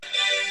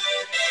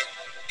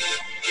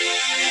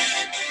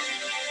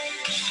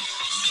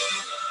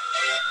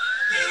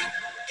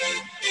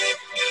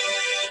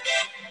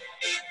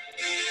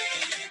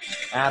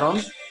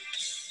Adam,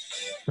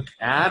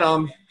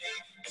 Adam,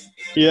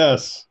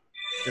 Yes,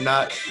 you're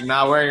not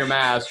wearing your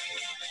mask.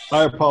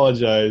 I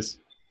apologize.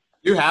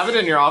 You have it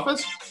in your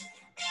office?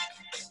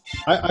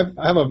 I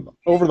have a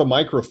over the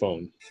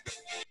microphone.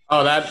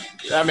 Oh, that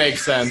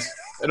makes sense.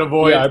 It Yeah,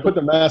 avoids. I put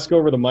the mask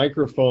over the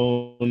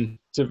microphone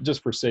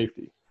just for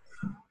safety.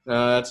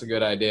 That's a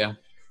good idea.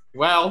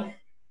 Well,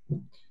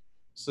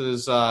 this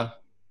is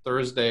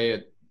Thursday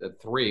at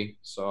 3,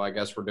 so I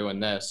guess we're doing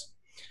this.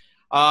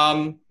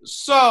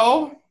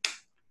 So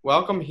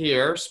welcome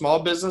here,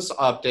 Small Business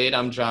Update.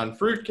 I'm John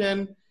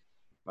Fruitkin.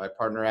 My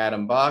partner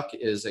Adam Buck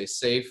is a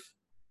safe,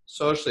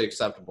 socially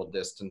acceptable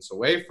distance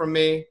away from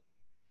me,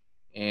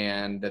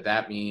 and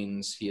that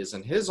means he is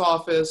in his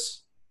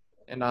office,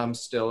 and I'm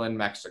still in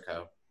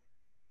Mexico.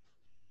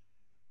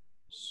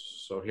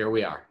 So here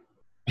we are.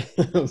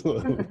 It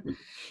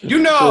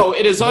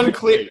is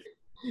unclear.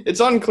 It's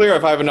unclear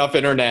if I have enough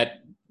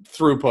internet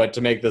throughput to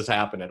make this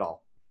happen at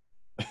all.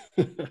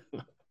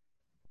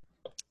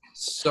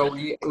 So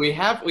we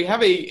have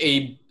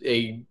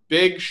a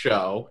big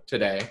show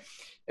today,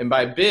 and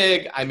by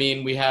big I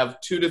mean we have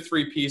 2 to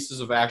 3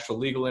 pieces of actual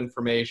legal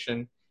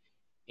information,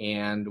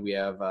 and we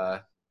have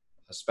a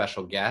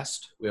special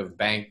guest. We have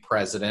bank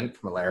president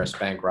from Alerus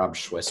Bank, Rob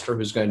Schwister,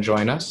 who's going to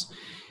join us.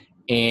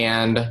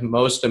 And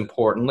most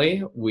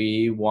importantly,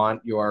 we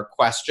want your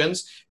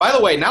questions. By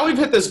the way, now we've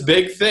hit this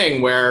big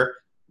thing where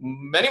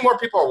many more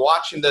people are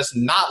watching this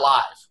not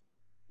live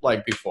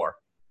like before.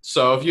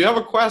 So if you have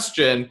a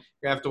question, you're going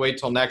to have to wait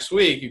till next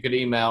week. You could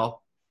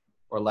email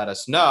or let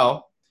us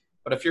know.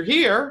 But if you're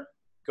here,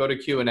 go to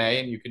Q&A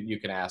and you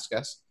can ask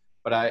us.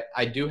 But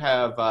I do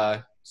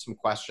have some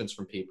questions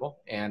from people,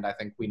 and I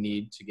think we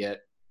need to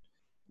get,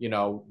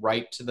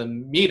 right to the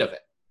meat of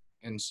it.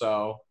 And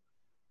so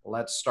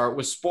let's start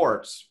with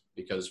sports,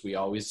 because we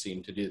always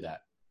seem to do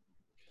that.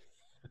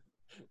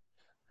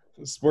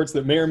 Sports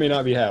that may or may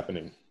not be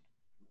happening.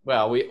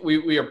 Well,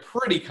 we are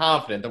pretty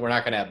confident that we're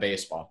not going to have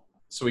baseball.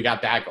 So we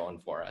got that going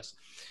for us.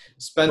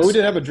 But we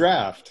did have a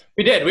draft.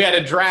 We did. We had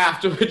a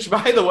draft, which,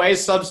 by the way,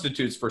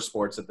 substitutes for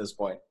sports at this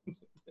point.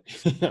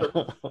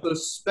 So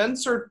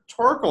Spencer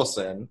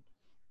Torkelson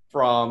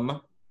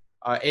from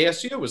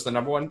ASU was the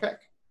number 1 pick.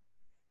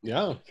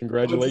 Yeah,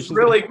 congratulations. Which is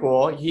really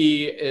cool.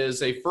 He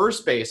is a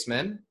first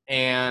baseman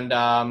and,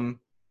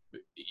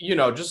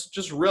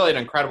 just really an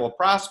incredible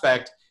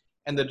prospect.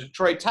 And the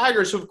Detroit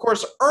Tigers, who, of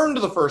course, earned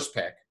the first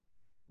pick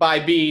by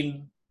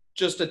being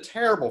just a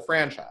terrible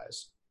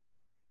franchise,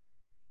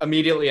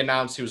 immediately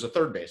announced he was a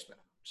third baseman.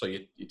 So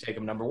you take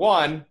him number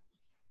 1,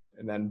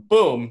 and then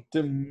boom.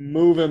 To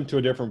move him to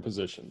a different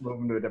position.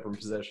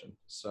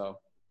 So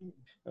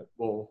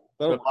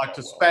good luck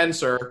to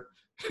Spencer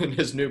in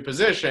his new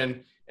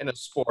position in a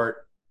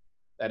sport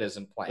that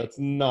isn't playing. That's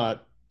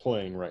not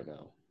playing right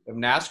now. We have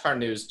NASCAR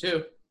news,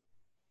 too.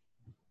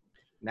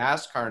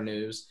 NASCAR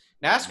news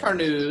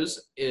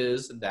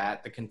is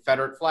that the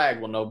Confederate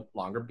flag will no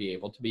longer be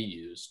able to be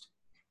used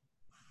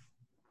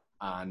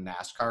on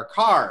NASCAR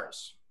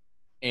cars.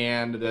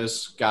 And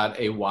this got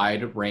a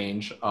wide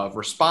range of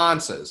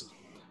responses.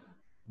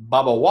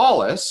 Bubba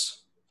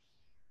Wallace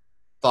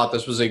thought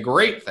this was a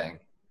great thing.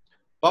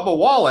 Bubba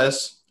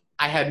Wallace,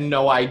 I had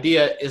no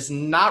idea, is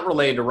not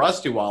related to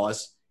Rusty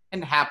Wallace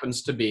and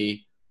happens to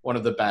be one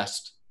of the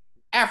best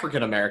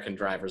African-American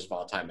drivers of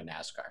all time in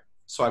NASCAR.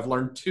 So I've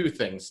learned 2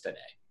 things today.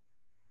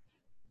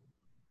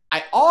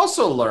 I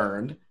also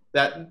learned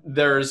that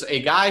there's a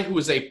guy who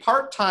is a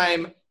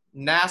part-time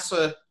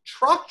NASA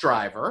truck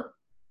driver,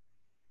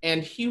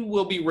 and he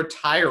will be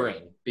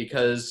retiring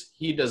because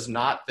he does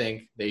not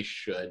think they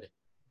should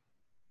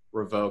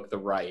revoke the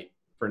right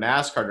for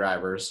NASCAR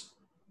drivers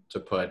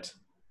to put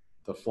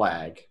the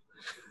flag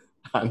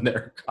on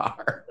their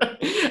car.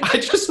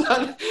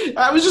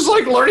 I was just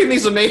like learning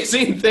these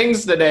amazing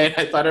things today, and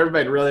I thought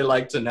everybody would really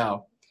like to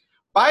know.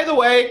 By the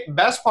way,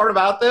 best part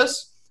about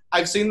this,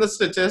 I've seen the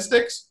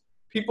statistics.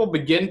 People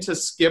begin to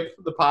skip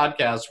the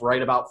podcast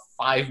right about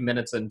 5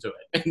 minutes into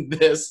it, and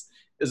this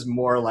is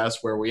more or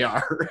less where we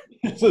are.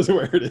 This is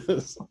where it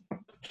is.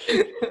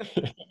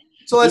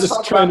 So let's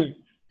talk about.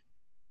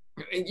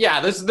 Yeah,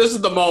 this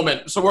is the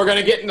moment. So we're going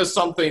to get into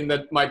something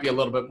that might be a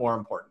little bit more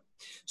important.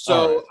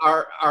 So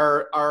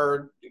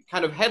our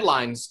kind of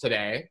headlines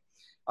today,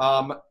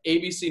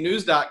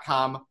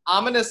 abcnews.com,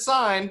 ominous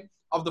sign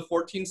of the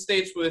 14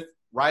 states with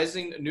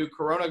rising new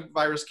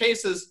coronavirus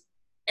cases.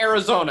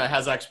 Arizona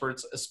has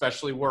experts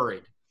especially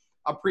worried.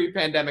 A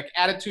pre-pandemic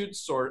attitude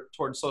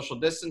toward social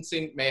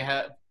distancing may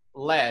have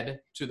led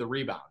to the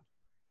rebound.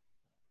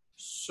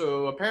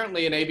 So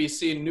apparently an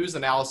ABC News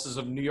analysis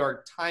of New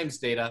York Times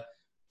data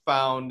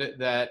found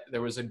that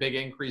there was a big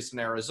increase in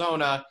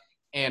Arizona,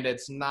 and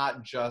it's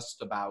not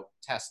just about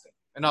testing.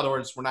 In other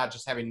words, we're not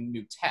just having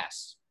new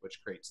tests,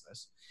 which creates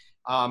this.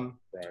 Right.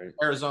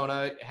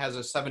 Arizona has a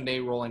 7-day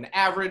rolling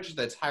average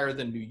that's higher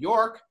than New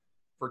York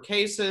for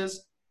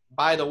cases.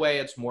 By the way,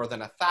 it's more than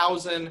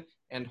 1,000,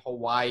 and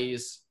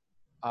Hawaii's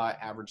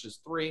average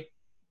is 3.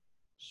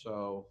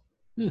 So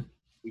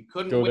we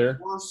couldn't win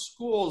more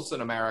schools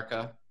in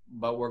America,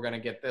 but we're going to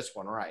get this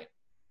one right.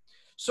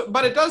 So,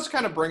 but it does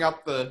kind of bring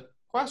up the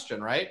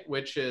question, right?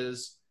 Which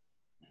is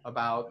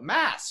about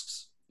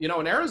masks. You know,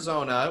 in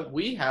Arizona,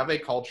 we have a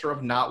culture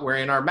of not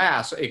wearing our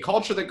masks, a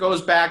culture that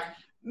goes back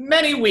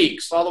many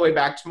weeks, all the way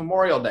back to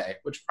Memorial Day,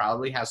 which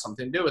probably has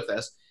something to do with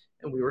this.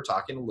 And we were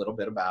talking a little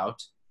bit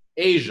about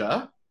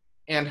Asia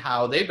and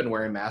how they've been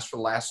wearing masks for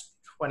the last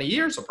 20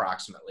 years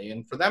approximately.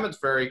 And for them, it's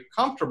very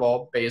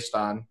comfortable based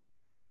on,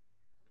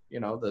 you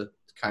know, the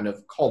kind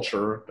of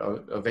culture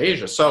of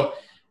Asia. So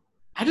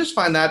I just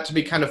find that to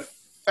be kind of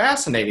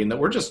fascinating that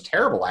we're just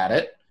terrible at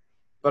it,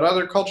 but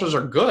other cultures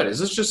are good. Is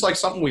this just like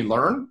something we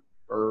learn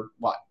or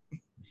what?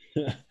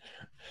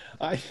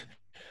 I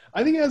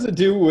I think it has to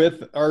do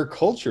with our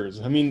cultures.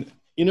 I mean,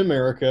 in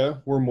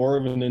America, we're more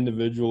of an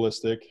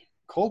individualistic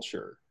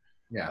culture.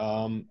 Yeah.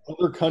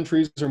 Other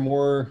countries are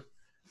more,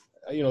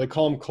 they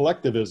call them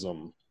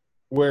collectivism,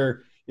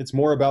 where it's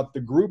more about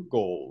the group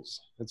goals.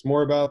 It's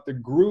more about the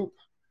group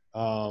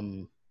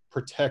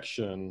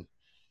protection.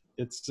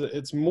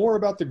 It's more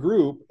about the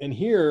group, and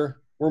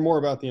here we're more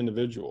about the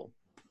individual.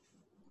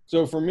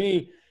 So for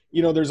me,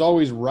 there's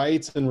always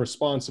rights and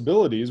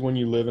responsibilities when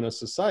you live in a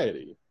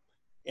society.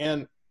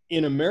 And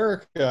in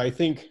America, I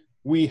think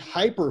we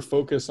hyper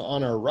focus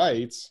on our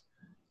rights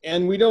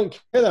and we don't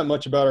care that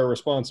much about our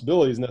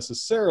responsibilities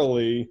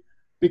necessarily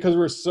because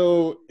we're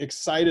so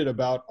excited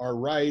about our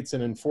rights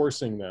and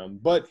enforcing them.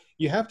 But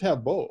you have to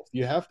have both.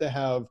 You have to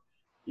have,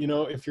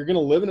 if you're going to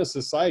live in a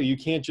society, you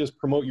can't just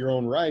promote your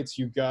own rights.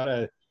 You've got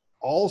to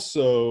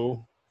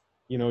also,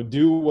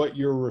 do what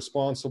your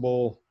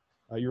responsibilities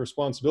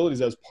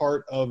as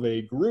part of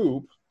a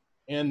group.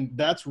 And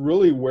that's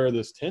really where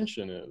this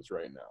tension is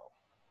right now.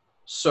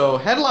 So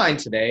headline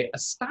today,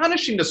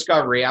 astonishing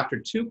discovery after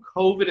 2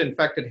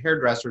 COVID-infected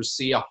hairdressers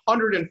see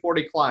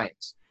 140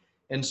 clients.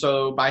 And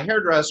so by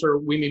hairdresser,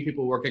 we mean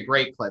people who work at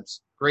Great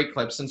Clips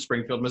in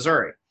Springfield,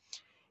 Missouri.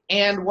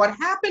 And what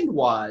happened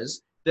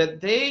was that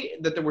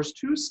there was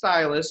 2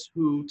 stylists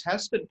who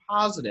tested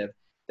positive.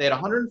 They had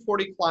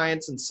 140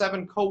 clients and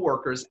 7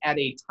 coworkers at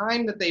a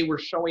time that they were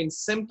showing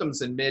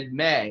symptoms in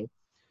mid-May.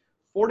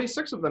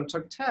 46 of them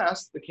took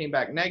tests that came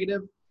back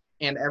negative,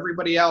 and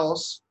everybody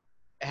else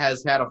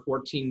has had a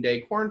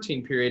 14-day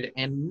quarantine period,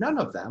 and none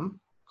of them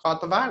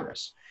caught the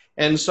virus.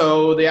 And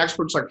so the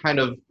experts are kind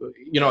of,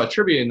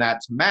 attributing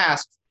that to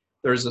masks.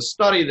 There's a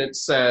study that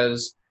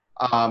says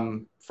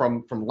from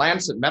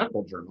Lancet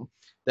Medical Journal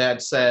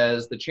that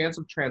says the chance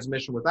of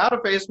transmission without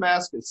a face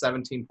mask is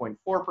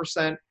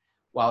 17.4%,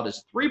 while it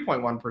is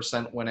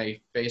 3.1% when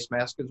a face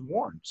mask is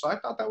worn. So I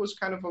thought that was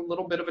kind of a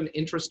little bit of an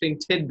interesting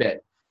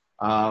tidbit,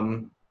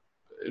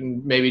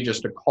 maybe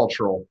just a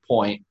cultural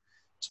point.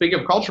 Speaking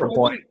of cultural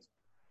points,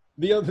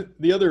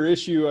 the other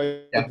issue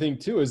I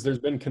think too is there's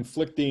been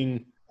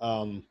conflicting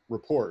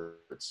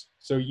reports.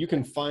 So you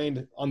can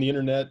find on the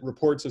internet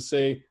reports that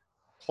say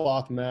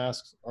cloth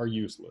masks are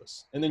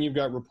useless, and then you've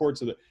got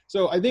reports of it.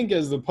 So I think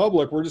as the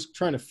public, we're just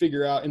trying to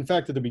figure out. In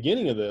fact, at the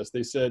beginning of this,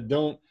 they said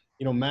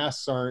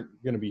masks aren't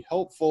going to be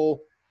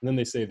helpful, and then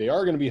they say they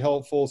are going to be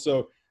helpful.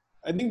 So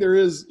I think there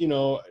is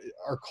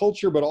our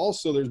culture, but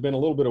also there's been a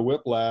little bit of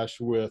whiplash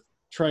with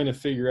trying to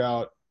figure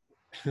out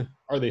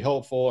are they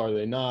helpful, are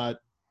they not,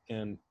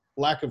 and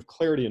lack of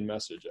clarity in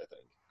message, I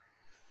think.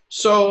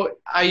 So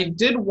I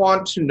did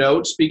want to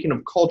note, speaking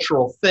of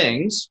cultural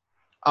things,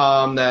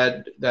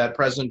 that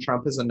President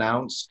Trump has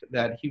announced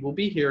that he will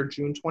be here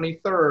June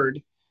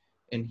 23rd,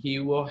 and he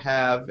will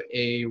have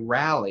a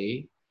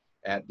rally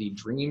at the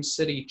Dream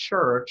City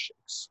Church,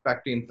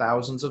 expecting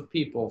thousands of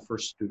people for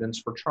Students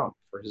for Trump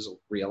for his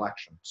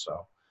reelection.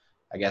 So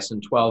I guess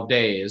in 12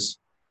 days,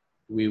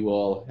 we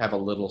will have a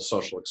little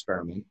social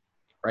experiment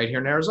right here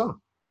in Arizona.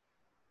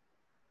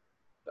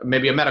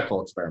 Maybe a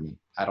medical experiment.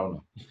 I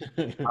don't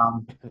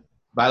know.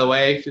 By the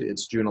way,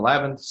 it's June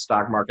 11th.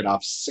 Stock market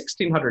off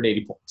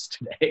 1,680 points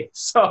today.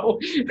 So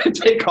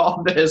take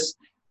all this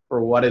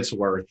for what it's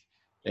worth.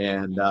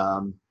 And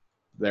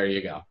there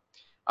you go.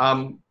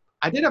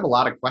 I did have a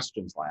lot of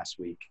questions last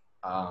week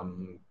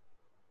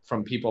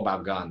from people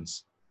about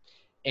guns.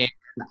 And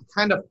I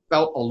kind of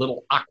felt a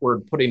little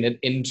awkward putting it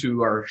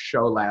into our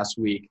show last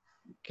week,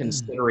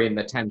 considering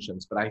the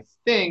tensions. But I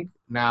think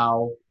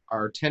now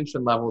our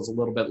tension level is a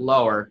little bit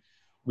lower.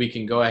 We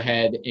can go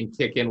ahead and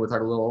kick in with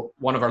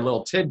one of our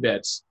little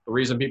tidbits, the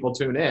reason people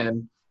tune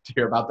in to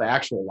hear about the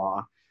actual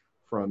law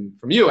from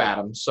you,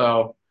 Adam.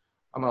 So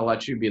I'm going to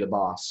let you be the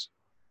boss.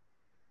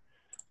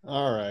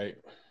 All right.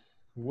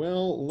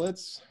 Well,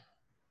 let's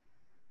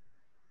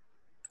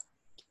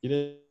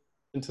get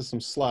into some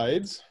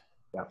slides.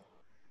 Yeah.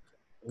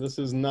 This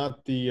is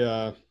not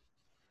the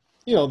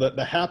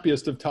the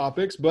happiest of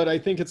topics, but I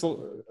think it's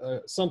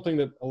something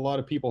that a lot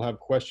of people have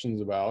questions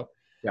about.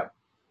 Yeah.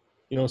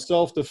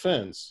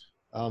 Self-defense.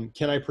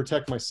 Can I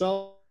protect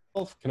myself?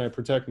 Can I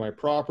protect my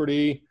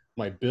property,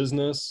 my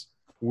business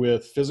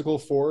with physical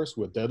force,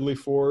 with deadly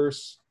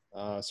force?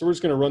 So we're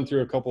just going to run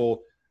through a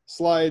couple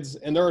slides,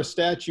 and there are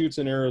statutes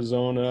in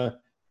Arizona,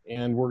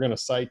 and we're going to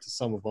cite to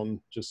some of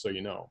them just so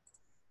you know.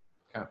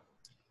 Okay.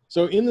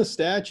 So in the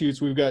statutes,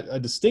 we've got a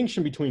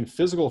distinction between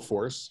physical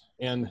force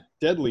and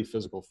deadly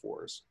physical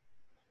force.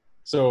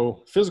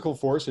 So physical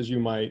force, as you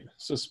might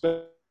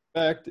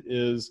suspect,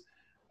 is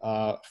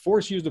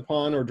force used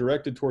upon or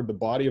directed toward the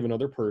body of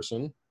another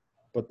person,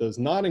 but does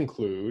not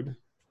include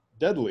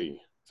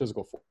deadly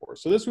physical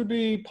force. So this would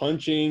be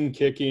punching,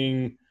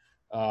 kicking,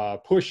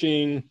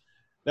 pushing,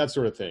 that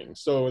sort of thing.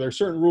 So there are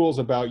certain rules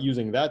about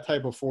using that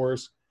type of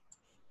force.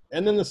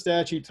 And then the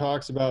statute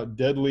talks about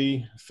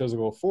deadly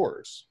physical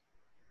force,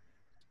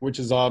 which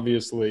is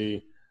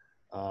obviously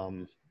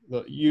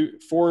the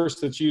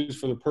force that's used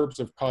for the purpose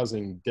of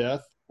causing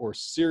death or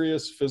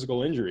serious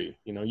physical injury,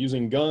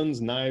 using guns,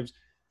 knives,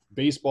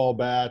 baseball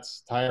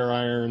bats, tire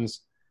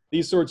irons,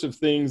 these sorts of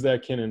things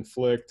that can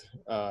inflict,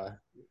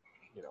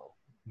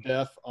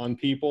 death on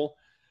people.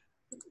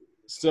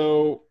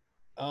 So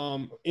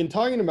in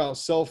talking about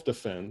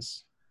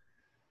self-defense,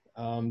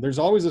 there's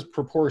always this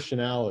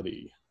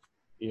proportionality,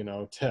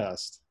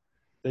 test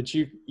that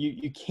you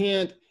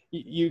can't,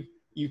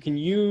 you can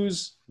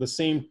use the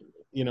same,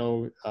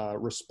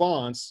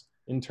 response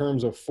in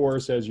terms of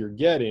force as you're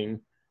getting,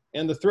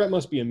 and the threat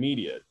must be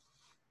immediate.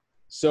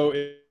 So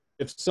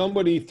if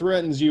somebody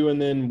threatens you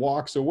and then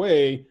walks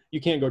away,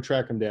 you can't go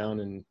track them down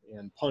and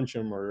punch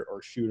them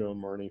or shoot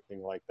them or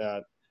anything like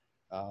that.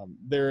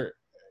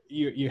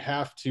 You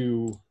have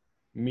to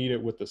meet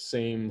it with the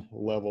same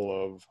level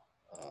of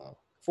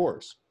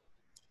force.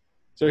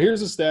 So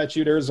here's a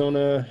statute,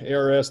 Arizona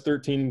ARS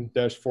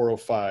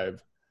 13-405.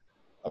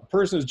 A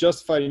person is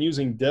justified in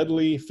using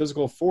deadly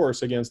physical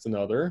force against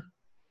another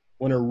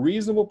when a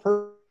reasonable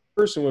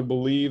person would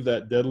believe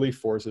that deadly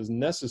force is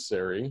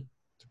necessary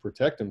to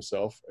protect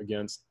himself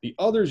against the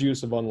other's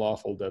use of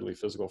unlawful deadly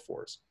physical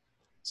force.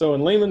 So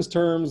in layman's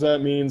terms, that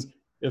means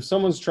if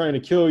someone's trying to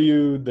kill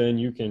you, then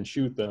you can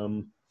shoot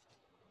them,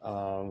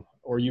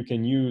 or you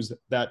can use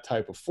that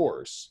type of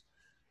force.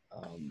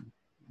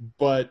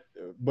 But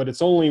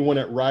it's only when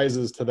it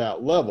rises to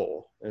that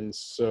level. And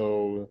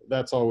so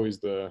that's always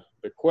the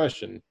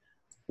question,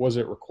 was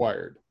it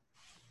required?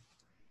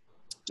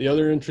 The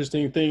other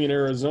interesting thing in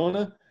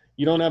Arizona,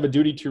 you don't have a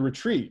duty to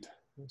retreat.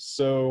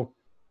 So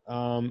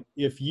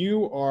if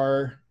you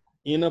are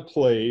in a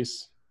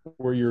place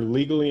where you're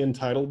legally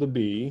entitled to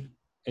be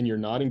and you're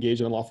not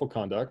engaged in unlawful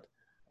conduct,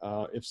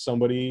 if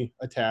somebody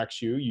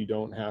attacks you, you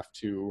don't have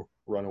to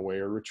run away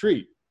or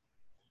retreat.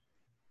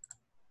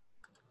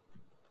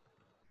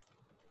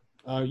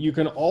 You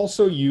can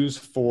also use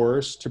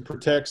force to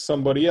protect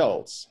somebody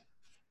else.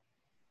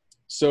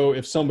 So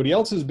if somebody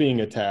else is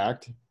being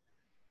attacked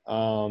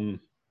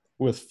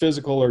with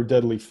physical or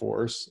deadly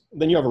force,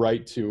 then you have a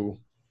right to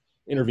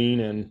intervene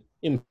and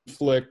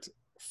inflict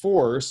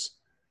force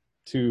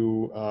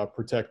to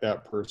protect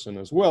that person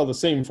as well, the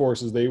same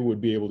forces they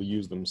would be able to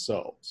use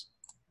themselves.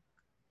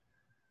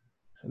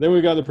 And then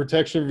we've got the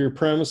protection of your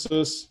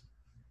premises.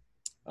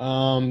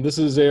 This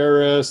is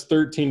ARS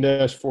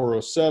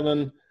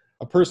 13-407.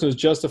 A person is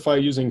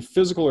justified using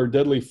physical or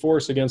deadly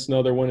force against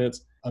another when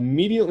it's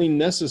immediately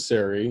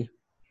necessary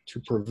to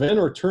prevent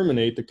or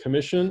terminate the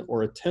commission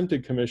or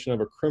attempted commission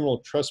of a criminal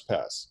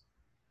trespass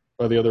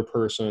by the other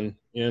person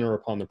in or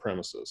upon the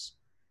premises.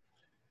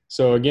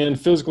 So again,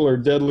 physical or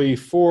deadly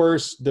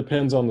force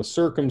depends on the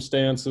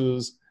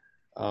circumstances,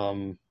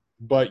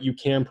 but you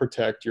can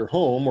protect your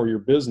home or your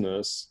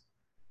business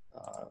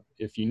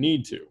if you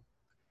need to.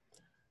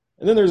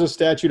 And then there's a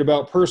statute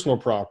about personal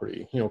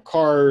property,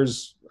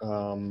 cars,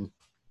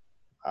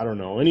 I don't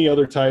know, any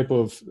other type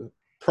of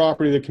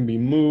property that can be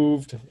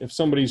moved. If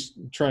somebody's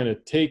trying to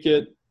take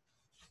it,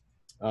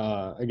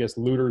 I guess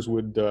looters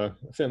would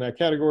fit in that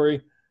category.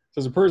 It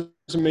says a person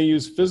may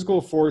use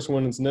physical force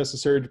when it's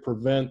necessary to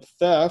prevent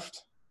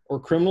theft or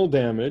criminal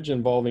damage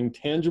involving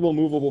tangible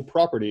movable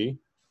property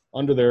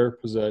under their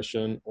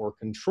possession or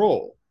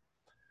control.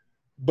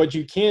 But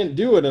you can't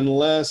do it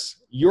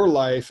unless your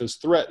life is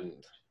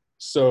threatened.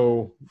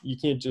 So you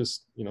can't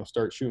just,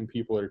 start shooting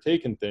people that are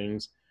taking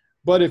things.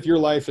 But if your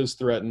life is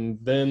threatened,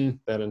 then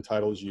that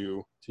entitles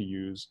you to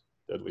use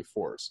deadly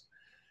force.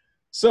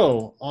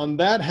 So on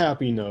that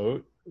happy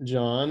note,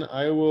 John,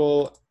 I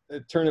will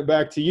turn it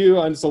back to you.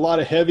 And it's a lot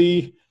of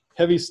heavy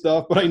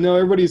stuff, but I know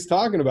everybody's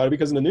talking about it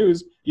because in the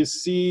news, you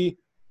see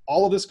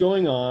all of this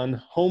going on.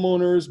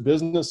 Homeowners,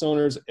 business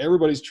owners,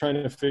 everybody's trying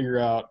to figure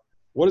out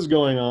what is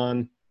going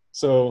on.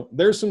 So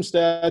there's some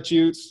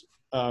statutes.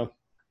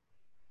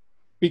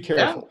 Be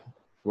careful. Yeah.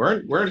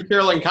 We're in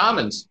Carolyn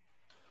Commons.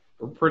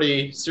 We're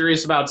pretty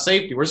serious about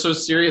safety. We're so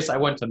serious, I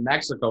went to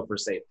Mexico for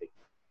safety.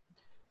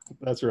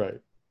 That's right.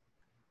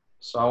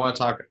 So I want to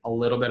talk a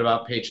little bit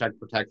about Paycheck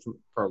Protection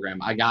Program.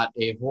 I got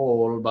a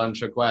whole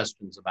bunch of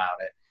questions about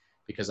it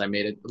because I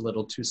made it a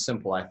little too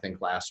simple, I think,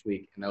 last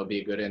week, and that'll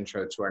be a good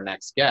intro to our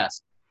next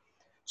guest.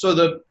 So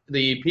the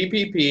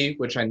PPP,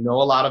 which I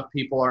know a lot of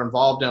people are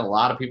involved in, a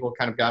lot of people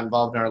kind of got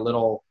involved in our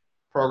little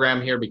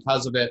program here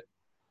because of it,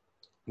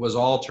 was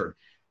altered.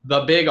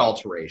 The big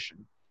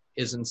alteration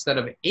is instead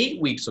of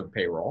 8 weeks of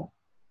payroll,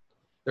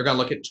 they're going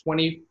to look at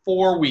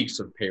 24 weeks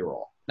of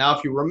payroll. Now,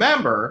 if you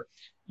remember,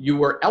 you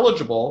were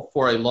eligible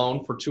for a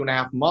loan for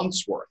 2.5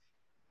 months worth,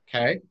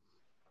 okay?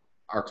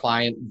 our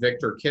client,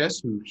 Victor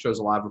Kiss, who shows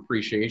a lot of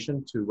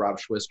appreciation to Rob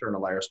Schwister and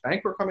Alerus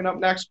Bank, who are coming up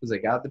next because they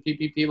got the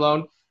PPP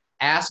loan,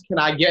 asked, can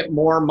I get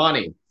more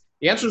money?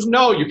 The answer is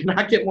no, you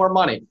cannot get more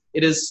money.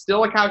 It is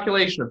still a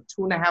calculation of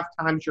 2.5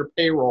 times your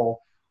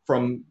payroll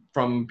from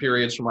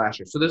periods from last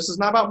year. So this is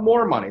not about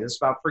more money. This is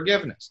about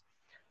forgiveness.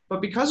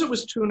 But because it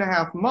was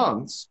 2.5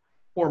 months,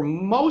 for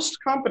most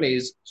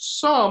companies,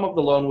 some of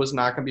the loan was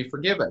not going to be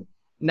forgiven.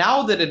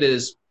 Now that it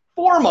is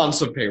 4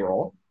 months of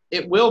payroll,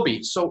 it will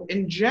be. So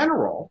in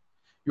general,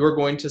 you're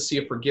going to see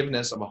a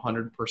forgiveness of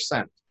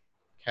 100%.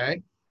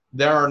 Okay.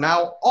 There are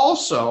now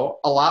also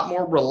a lot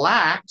more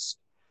relaxed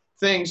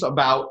things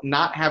about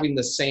not having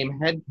the same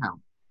head count.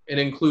 It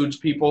includes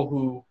people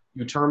who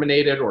you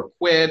terminated or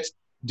quit,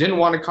 didn't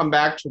want to come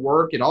back to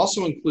work. It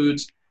also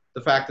includes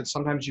the fact that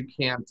sometimes you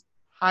can't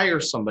hire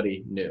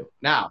somebody new.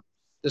 Now,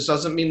 this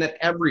doesn't mean that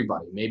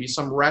everybody, maybe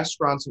some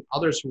restaurants and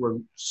others who are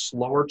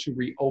slower to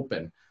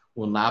reopen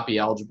will not be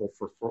eligible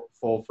for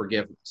full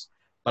forgiveness.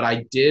 But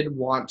I did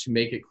want to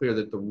make it clear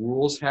that the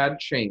rules had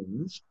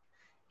changed,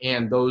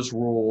 and those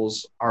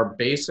rules are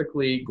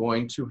basically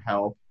going to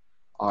help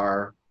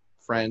our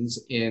friends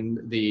in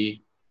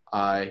the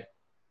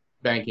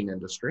banking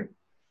industry.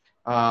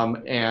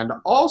 And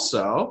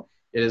also,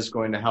 it is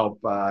going to help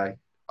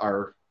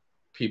our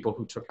people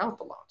who took out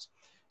the loans.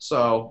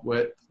 So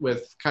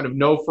with kind of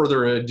no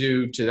further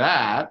ado to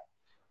that,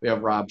 we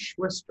have Rob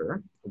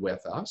Schwister with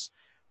us.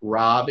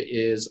 Rob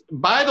is,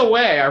 by the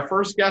way, our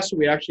first guest who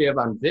we actually have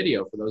on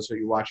video for those of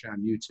you watching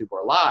on YouTube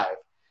or live.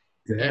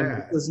 Yeah.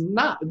 And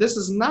this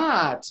is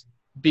not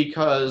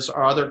because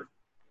our other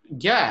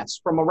guests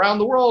from around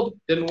the world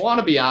didn't want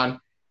to be on.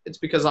 It's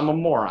because I'm a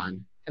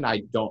moron and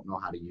I don't know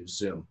how to use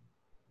Zoom.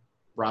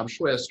 Rob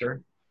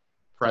Schwister,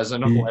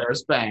 president of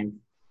Alerus Bank,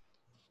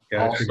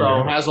 Gotcha.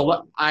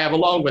 also I have a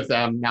loan with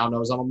them, now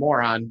knows I'm a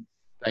moron.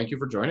 Thank you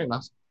for joining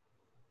us.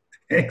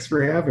 Thanks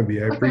for having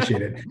me. I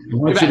appreciate it. I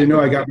want you to know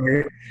I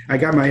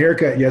got my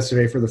haircut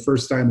yesterday for the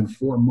first time in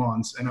 4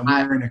 months, and I'm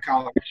wearing a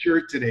collared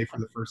shirt today for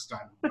the first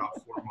time in about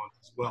 4 months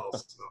as well.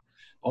 So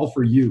all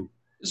for you.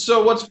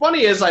 So what's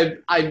funny is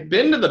I've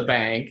been to the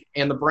bank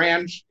and the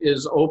branch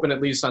is open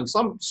at least on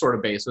some sort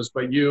of basis,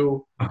 but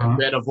you have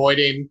been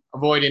avoiding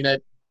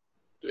it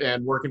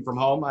and working from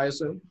home, I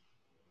assume?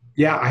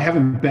 Yeah, I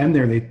haven't been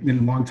there in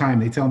a long time.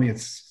 They tell me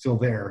it's still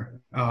there.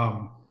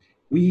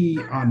 We,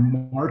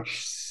 on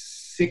March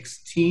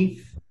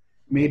 16th,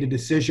 made a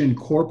decision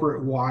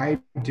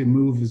corporate-wide to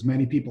move as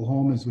many people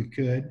home as we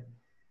could.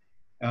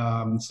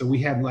 So we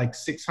had like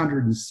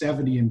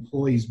 670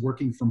 employees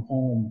working from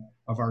home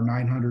of our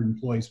 900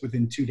 employees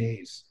within 2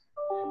 days.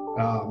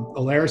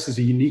 Alerus is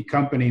a unique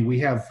company.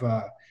 We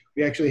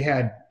actually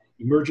had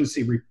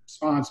emergency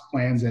response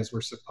plans as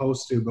we're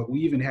supposed to, but we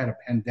even had a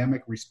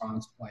pandemic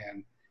response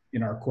plan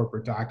in our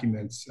corporate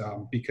documents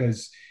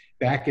because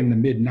back in the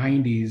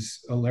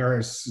mid-90s,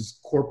 Alerus's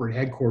corporate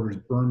headquarters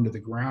burned to the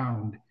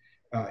ground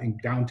in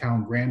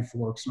downtown Grand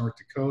Forks, North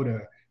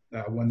Dakota,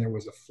 when there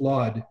was a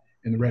flood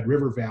in the Red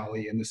River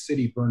Valley and the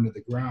city burned to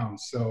the ground.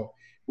 So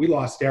we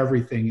lost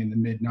everything in the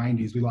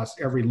mid-90s. We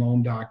lost every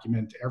loan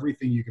document,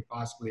 everything you could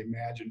possibly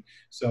imagine.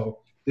 So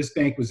this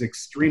bank was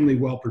extremely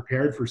well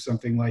prepared for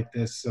something like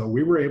this. So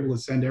we were able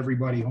to send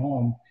everybody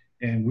home,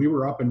 and we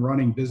were up and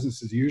running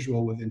business as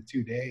usual within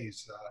 2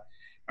 days.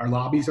 Our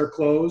lobbies are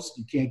closed.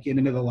 You can't get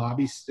into the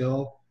lobbies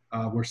still.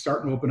 We're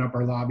starting to open up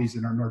our lobbies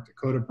in our North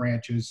Dakota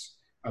branches.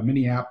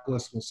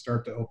 Minneapolis will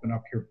start to open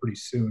up here pretty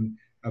soon.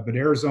 But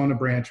Arizona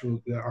branch,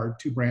 our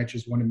 2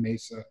 branches, one in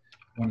Mesa,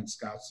 one in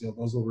Scottsdale,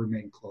 those will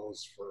remain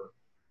closed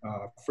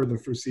for the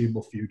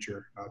foreseeable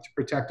future to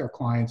protect our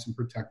clients and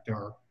protect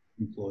our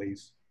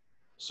employees.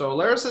 So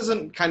Alerus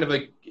isn't kind of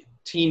a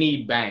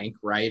teeny bank,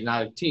 right?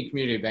 Not a teeny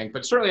community bank,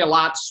 but certainly a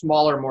lot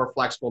smaller, more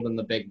flexible than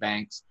the big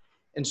banks.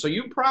 And so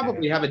you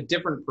probably have a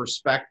different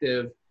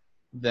perspective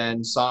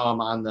than some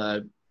on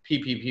the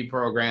PPP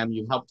program.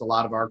 You helped a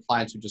lot of our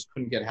clients who just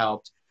couldn't get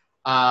helped.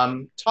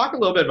 Talk a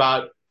little bit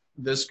about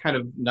this kind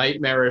of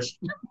nightmarish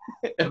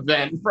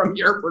event from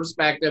your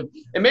perspective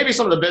and maybe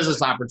some of the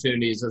business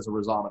opportunities as a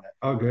result of it.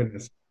 Oh,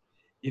 goodness.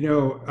 You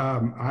know,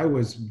 I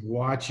was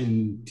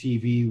watching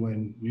TV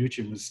when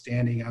Mnuchin was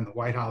standing on the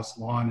White House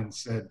lawn and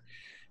said,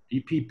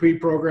 PPP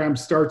program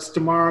starts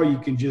tomorrow. You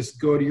can just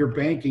go to your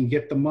bank and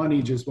get the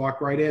money. Just walk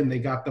right in. They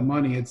got the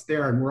money. It's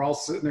there. And we're all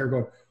sitting there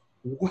going,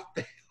 what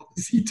the hell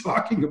is he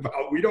talking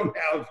about? We don't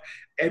have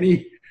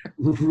any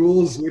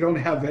rules. We don't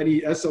have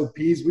any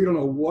SOPs. We don't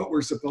know what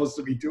we're supposed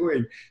to be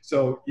doing.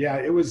 So yeah,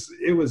 it was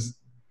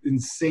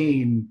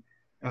insane.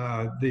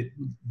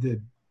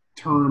 The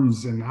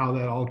terms and how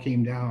that all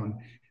came down.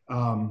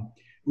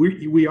 We're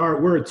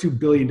a $2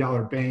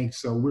 billion bank.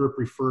 So we're a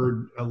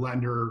preferred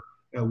lender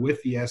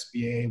with the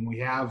SBA, and we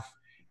have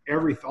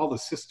all the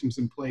systems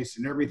in place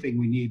and everything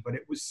we need, but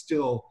it was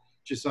still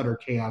just utter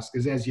chaos.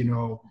 Because as you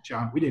know,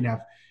 John, we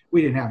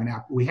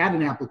had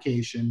an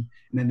application,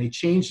 and then they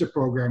changed the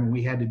program, and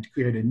we had to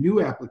create a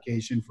new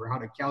application for how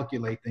to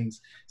calculate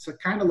things. So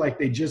kind of like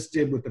they just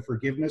did with the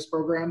forgiveness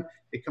program,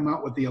 they come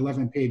out with the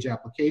 11-page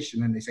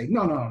application, and they say,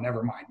 no,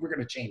 never mind, we're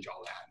going to change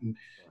all that. And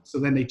so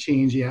then they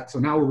change it. So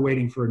now we're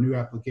waiting for a new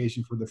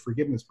application for the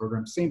forgiveness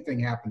program. Same thing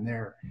happened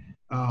there.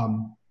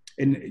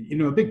 And,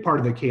 a big part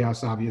of the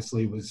chaos,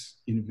 obviously,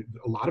 was,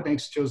 a lot of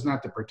banks chose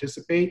not to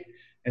participate.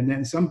 And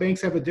then some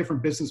banks have a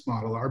different business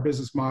model. Our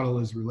business model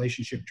is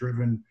relationship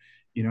driven.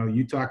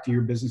 You talk to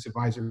your business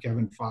advisor,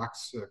 Kevin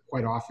Fox,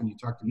 quite often. You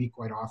talk to me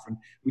quite often.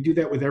 We do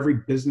that with every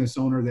business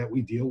owner that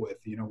we deal with.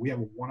 We have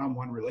a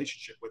one-on-one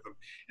relationship with them,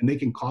 and they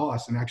can call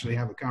us and actually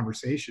have a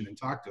conversation and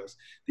talk to us.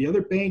 The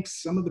other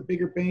banks, some of the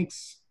bigger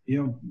banks,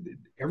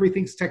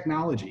 everything's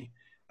technology.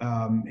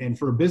 And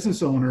for a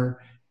business owner,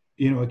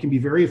 it can be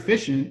very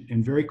efficient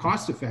and very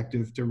cost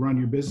effective to run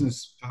your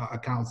business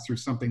accounts through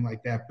something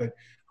like that. But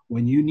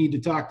when you need to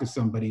talk to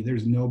somebody,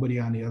 there's nobody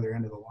on the other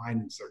end of the line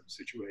in certain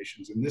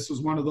situations. And this was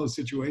one of those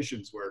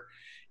situations where,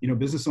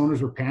 business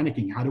owners were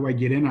panicking. How do I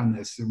get in on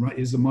this?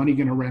 Is the money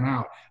going to run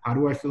out? How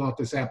do I fill out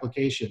this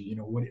application?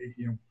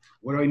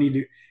 What do I need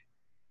to?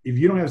 If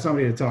you don't have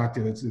somebody to talk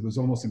to, it was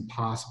almost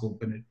impossible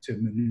to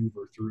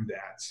maneuver through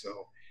that.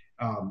 So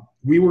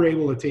we were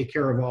able to take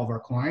care of all of our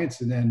clients.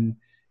 And then,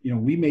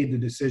 we made the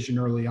decision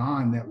early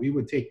on that we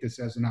would take this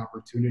as an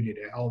opportunity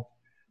to help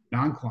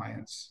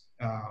non-clients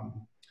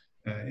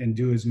and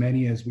do as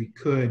many as we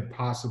could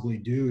possibly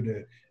do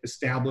to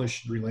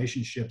establish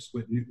relationships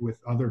with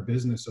other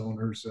business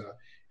owners.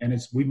 And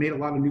we made a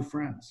lot of new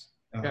friends,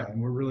 and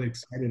we're really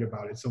excited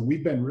about it. So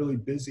we've been really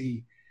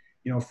busy,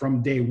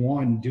 from day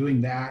one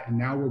doing that. And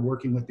now we're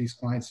working with these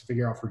clients to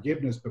figure out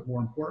forgiveness, but more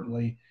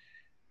importantly,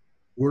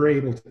 we're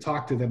able to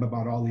talk to them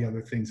about all the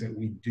other things that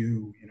we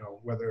do,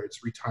 whether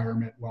it's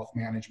retirement, wealth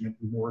management,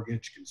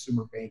 mortgage,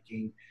 consumer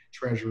banking,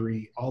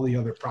 treasury, all the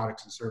other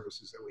products and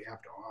services that we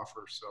have to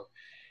offer. So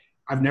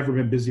I've never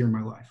been busier in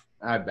my life.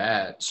 I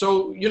bet.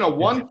 So,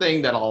 one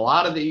thing that a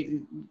lot of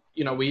we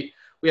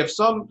have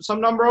some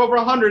number over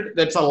 100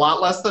 that's a lot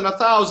less than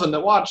 1,000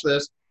 that watch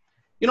this.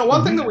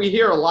 One thing that we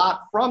hear a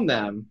lot from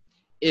them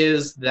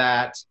is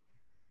that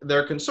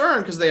they're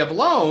concerned because they have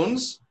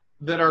loans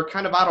that are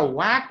kind of out of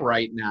whack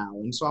right now.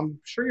 And so I'm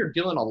sure you're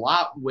dealing a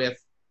lot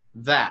with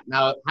that.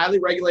 Now, highly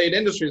regulated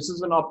industries, this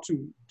isn't up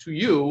to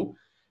you,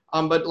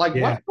 but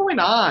what's going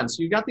on?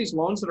 So you got these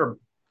loans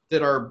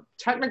that are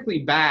technically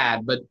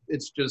bad, but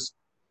it's just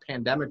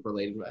pandemic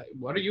related.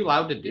 What are you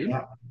allowed to do?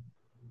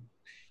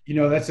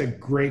 That's a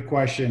great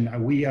question.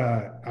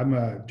 I'm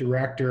a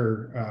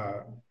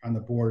director on the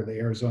board of the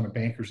Arizona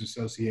Bankers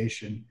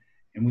Association,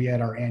 and we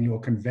had our annual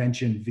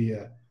convention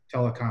via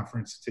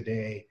teleconference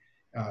today.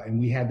 And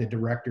we had the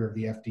director of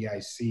the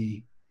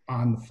FDIC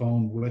on the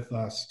phone with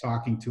us,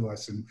 talking to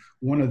us. And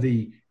one of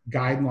the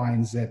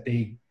guidelines that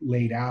they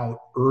laid out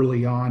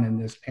early on in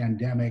this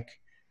pandemic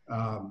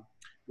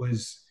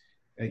was,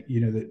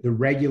 the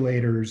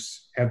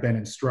regulators have been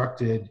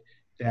instructed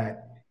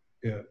that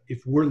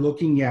if we're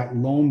looking at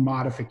loan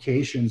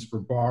modifications for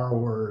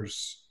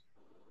borrowers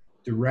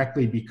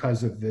directly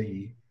because of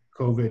the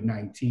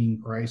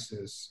COVID-19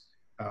 crisis,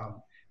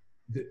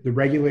 the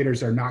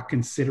regulators are not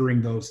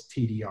considering those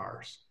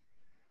TDRs,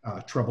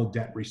 troubled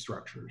debt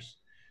restructures.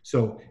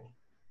 So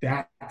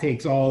that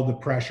takes all the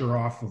pressure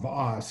off of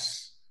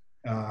us,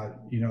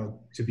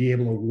 to be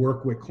able to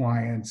work with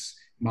clients,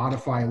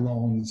 modify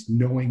loans,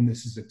 knowing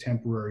this is a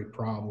temporary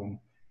problem,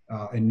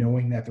 and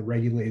knowing that the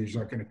regulators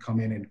are going to come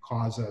in and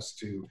cause us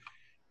to,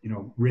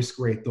 risk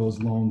rate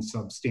those loans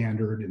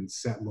substandard and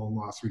set loan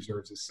loss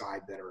reserves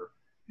aside that are,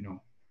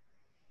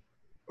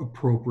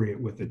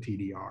 appropriate with the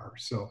TDR.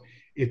 So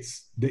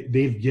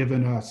they've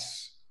given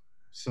us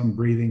some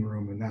breathing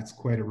room, and that's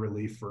quite a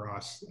relief for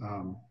us.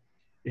 I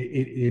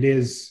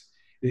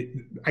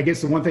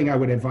guess the one thing I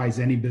would advise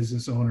any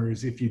business owner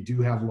is, if you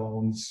do have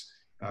loans,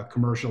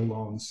 commercial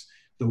loans,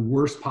 the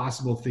worst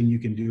possible thing you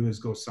can do is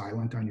go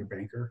silent on your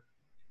banker.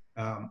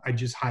 I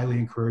just highly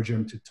encourage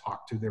them to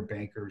talk to their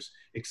bankers,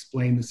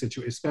 explain the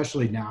situation,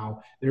 especially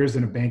now. There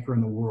isn't a banker in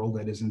the world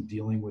that isn't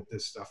dealing with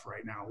this stuff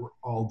right now. We're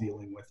all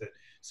dealing with it.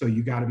 So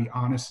you got to be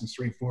honest and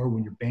straightforward.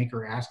 When your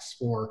banker asks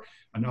for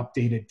an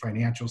updated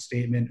financial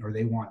statement, or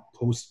they want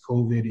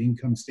post-COVID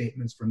income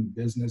statements from the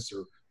business,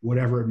 or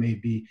whatever it may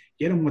be,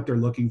 get them what they're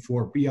looking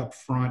for. Be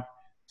upfront,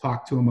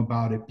 talk to them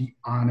about it, be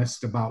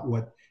honest about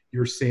what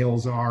your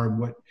sales are and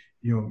what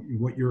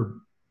your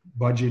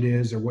budget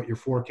is or what your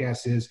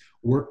forecast is.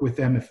 Work with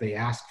them if they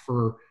ask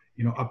for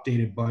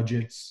updated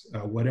budgets,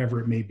 whatever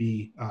it may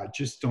be.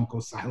 Just don't go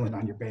silent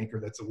on your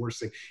banker. That's the worst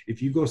thing.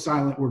 If you go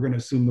silent, we're going to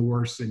assume the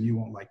worst, and you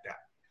won't like that.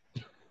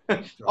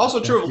 So also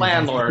true of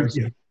landlords.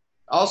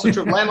 Also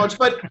true of landlords,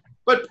 but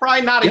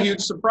probably not a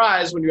huge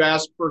surprise when you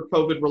ask for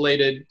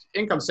COVID-related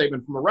income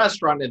statement from a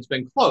restaurant that's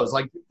been closed.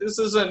 This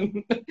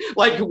isn't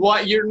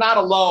what you're not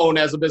alone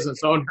as a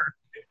business owner.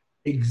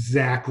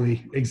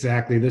 Exactly.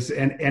 This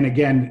and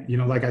again,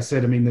 like I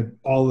said,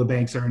 all the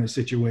banks are in a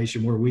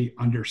situation where we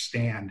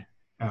understand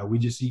We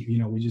just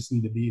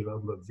need to be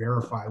able to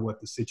verify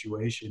what the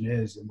situation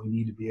is, and we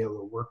need to be able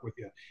to work with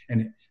you.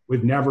 And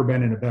we've never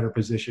been in a better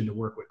position to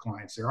work with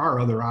clients. There are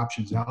other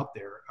options out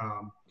there.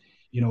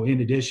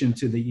 In addition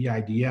to the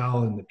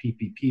EIDL and the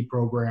PPP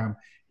program,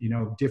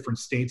 different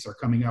states are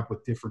coming up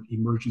with different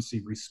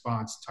emergency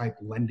response type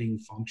lending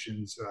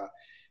functions.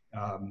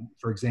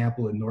 For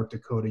example, in North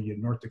Dakota,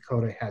 North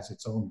Dakota has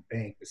its own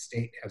bank. The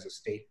state has a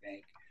state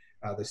bank.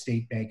 The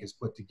state bank has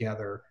put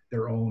together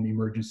their own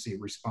emergency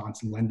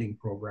response lending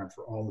program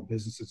for all the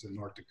businesses in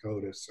North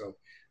Dakota. So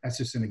that's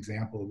just an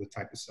example of the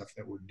type of stuff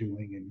that we're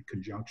doing in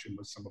conjunction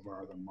with some of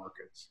our other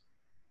markets.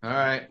 All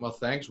right. Well,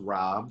 thanks,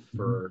 Rob,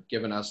 for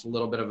giving us a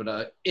little bit of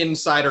an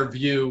insider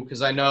view,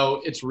 because I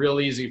know it's real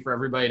easy for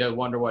everybody to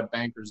wonder what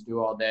bankers do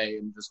all day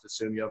and just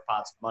assume you have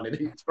pots of money that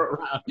you throw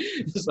around.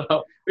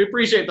 So we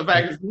appreciate the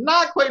fact it's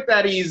not quite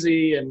that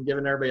easy, and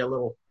giving everybody a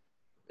little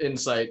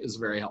insight is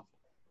very helpful.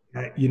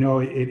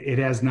 It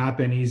has not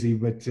been easy,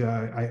 but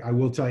I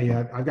will tell you,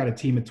 I've got a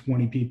team of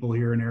 20 people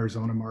here in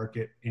Arizona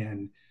market,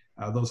 and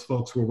those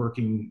folks were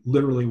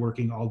literally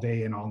working all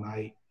day and all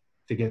night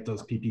to get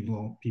those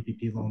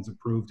PPP loans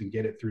approved and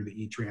get it through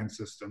the E-Tran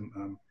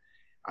system.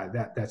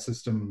 That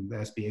system, the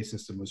SBA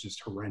system, was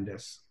just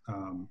horrendous.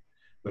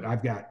 But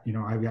I've got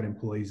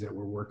employees that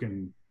were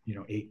working,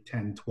 8,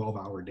 10,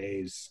 12-hour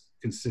days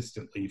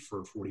consistently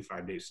for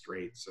 45 days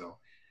straight. So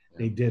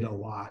they did a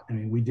lot. I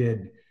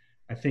mean,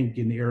 I think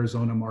in the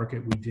Arizona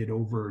market, we did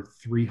over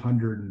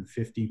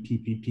 350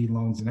 PPP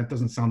loans. And that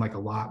doesn't sound like a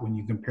lot when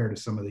you compare to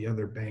some of the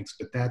other banks,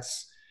 but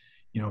that's,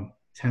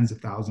 tens of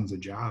thousands of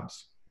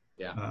jobs.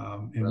 Yeah.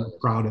 And we're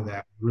proud of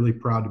that. Really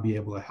proud to be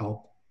able to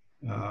help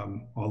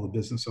all the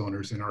business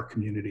owners in our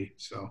community.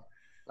 So,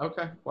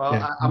 okay. Well,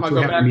 yeah, I'm going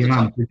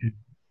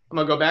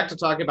to go back to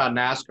talking about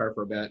NASCAR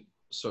for a bit.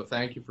 So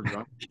thank you for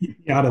joining.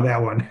 Out of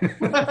that one.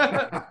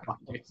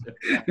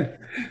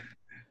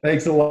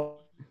 Thanks a lot.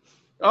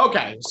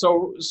 Okay.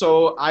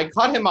 So I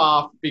cut him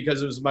off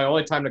because it was my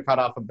only time to cut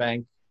off a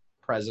bank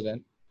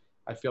president.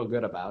 I feel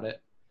good about it.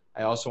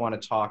 I also want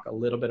to talk a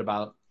little bit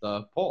about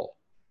the poll.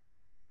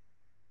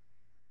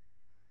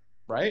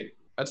 Right?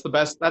 That's the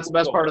best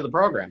part of the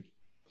program.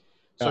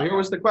 So here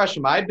was the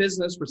question. My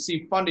business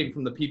received funding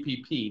from the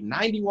PPP.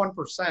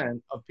 91%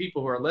 of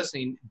people who are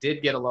listening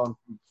did get a loan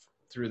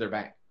through their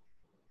bank.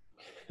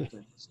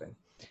 Interesting.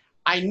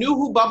 I knew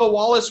who Bubba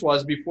Wallace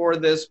was before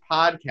this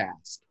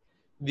podcast.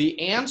 The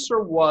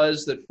answer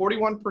was that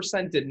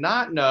 41% did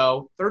not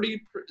know, 36%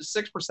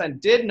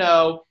 did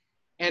know,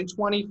 and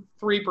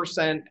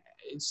 23%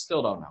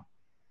 still don't know.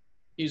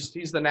 He's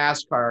the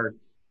NASCAR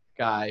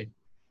guy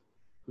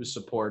who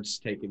supports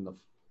taking the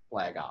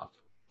flag off.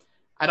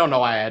 I don't know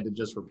why I had to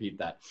just repeat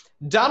that.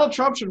 Donald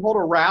Trump should hold a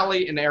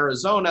rally in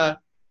Arizona.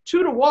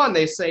 2-1,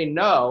 they say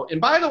no. And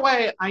by the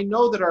way, I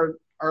know that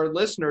our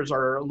listeners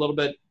are a little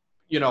bit,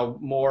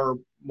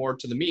 more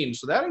to the mean.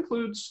 So that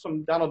includes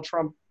some Donald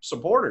Trump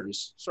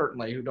supporters,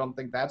 certainly, who don't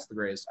think that's the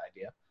greatest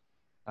idea.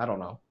 I don't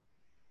know.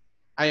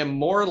 I am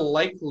more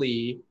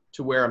likely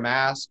to wear a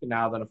mask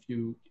now than a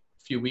few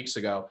weeks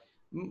ago.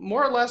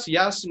 More or less,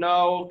 yes,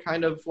 no,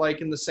 kind of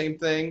like in the same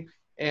thing.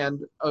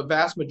 And a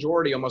vast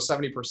majority, almost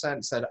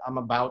 70%, said I'm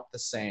about the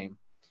same.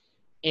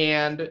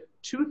 And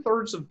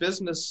 2/3 of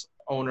business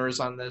owners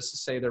on this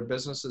say their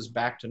business is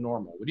back to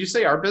normal. Would you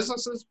say our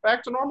business is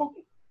back to normal?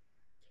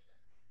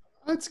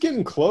 It's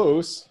getting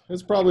close.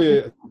 It's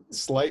probably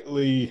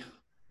slightly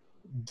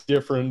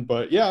different,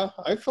 but yeah,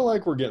 I feel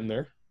like we're getting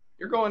there.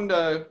 You're going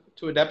to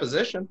a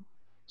deposition.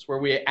 It's where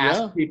we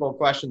ask people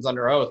questions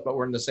under oath, but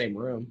we're in the same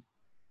room.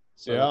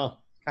 So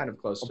it's kind of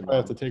close to I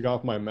have to take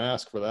off my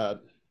mask for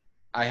that.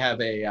 I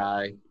have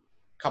a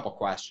couple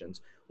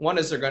questions. One,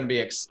 is there going to be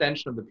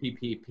extension of the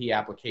PPP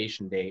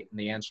application date? And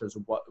the answer is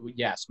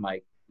yes,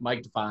 Mike.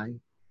 Mike Devine,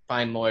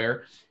 fine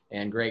lawyer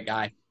and great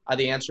guy.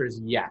 The answer is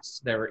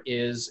yes. There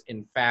is,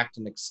 in fact,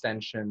 an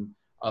extension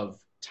of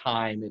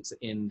time. It's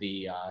in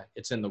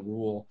the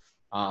rule,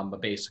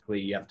 but basically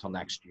you have till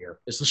next year.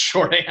 Is the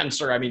short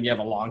answer. I mean, you have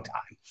a long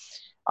time.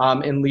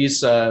 And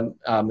Lisa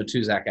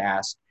Matuzak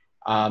asked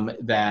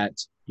that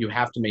you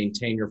have to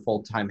maintain your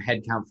full-time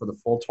headcount for the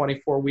full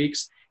 24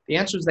 weeks. The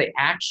answer is they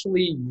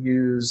actually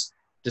use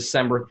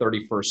December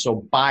 31st.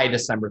 So by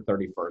December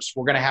 31st,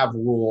 we're going to have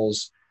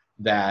rules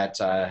that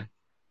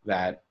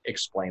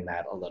explain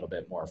that a little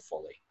bit more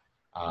fully,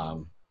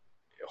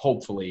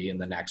 hopefully in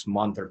the next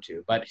month or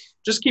two. But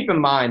just keep in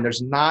mind,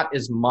 there's not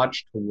as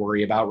much to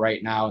worry about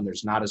right now, and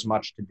there's not as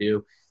much to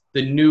do.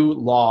 The new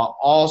law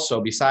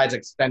also, besides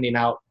extending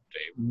out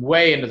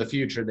way into the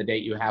future the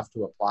date you have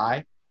to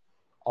apply,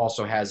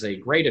 also has a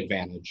great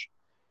advantage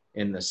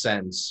in the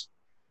sense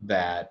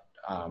that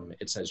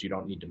it says you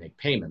don't need to make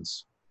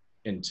payments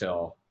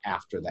until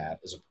after that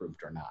is approved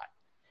or not.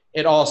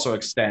 It also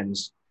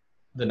extends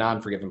the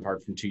non-forgiven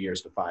part from 2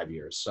 years to 5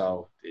 years.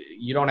 So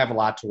you don't have a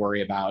lot to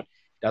worry about.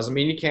 Doesn't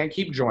mean you can't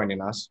keep joining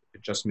us.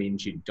 It just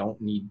means you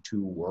don't need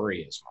to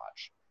worry as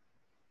much.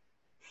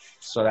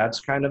 So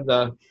that's kind of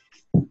the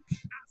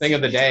thing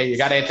of the day. You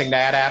got anything to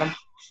add, Adam?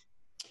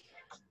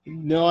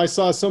 No, I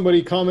saw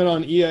somebody comment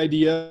on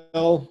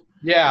EIDL.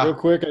 Yeah. Real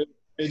quick, I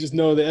just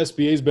know the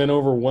SBA's been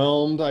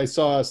overwhelmed. I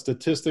saw a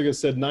statistic that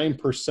said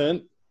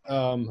 9%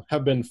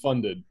 have been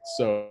funded.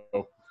 So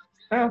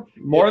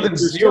More if than you're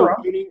zero. still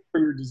waiting for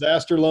your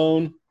disaster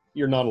loan,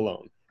 you're not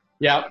alone.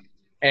 Yep.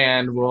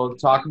 And we'll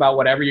talk about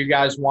whatever you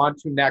guys want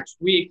to next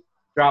week.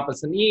 Drop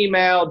us an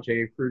email,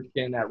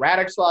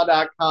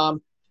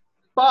 jfruitkin@radixlaw.com,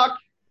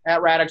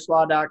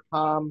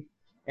 buck@radixlaw.com.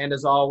 And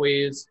as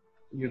always,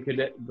 you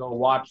could go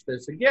watch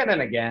this again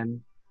and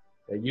again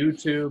at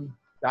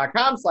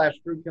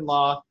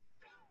youtube.com/fruitkinlaw.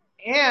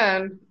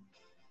 And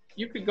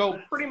you could go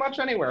pretty much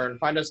anywhere and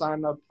find us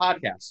on the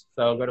podcast.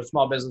 So go to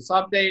Small Business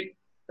Update.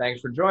 Thanks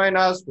for joining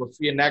us. We'll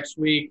see you next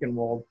week, and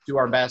we'll do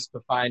our best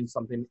to find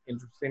something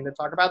interesting to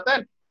talk about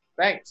then.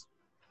 Thanks.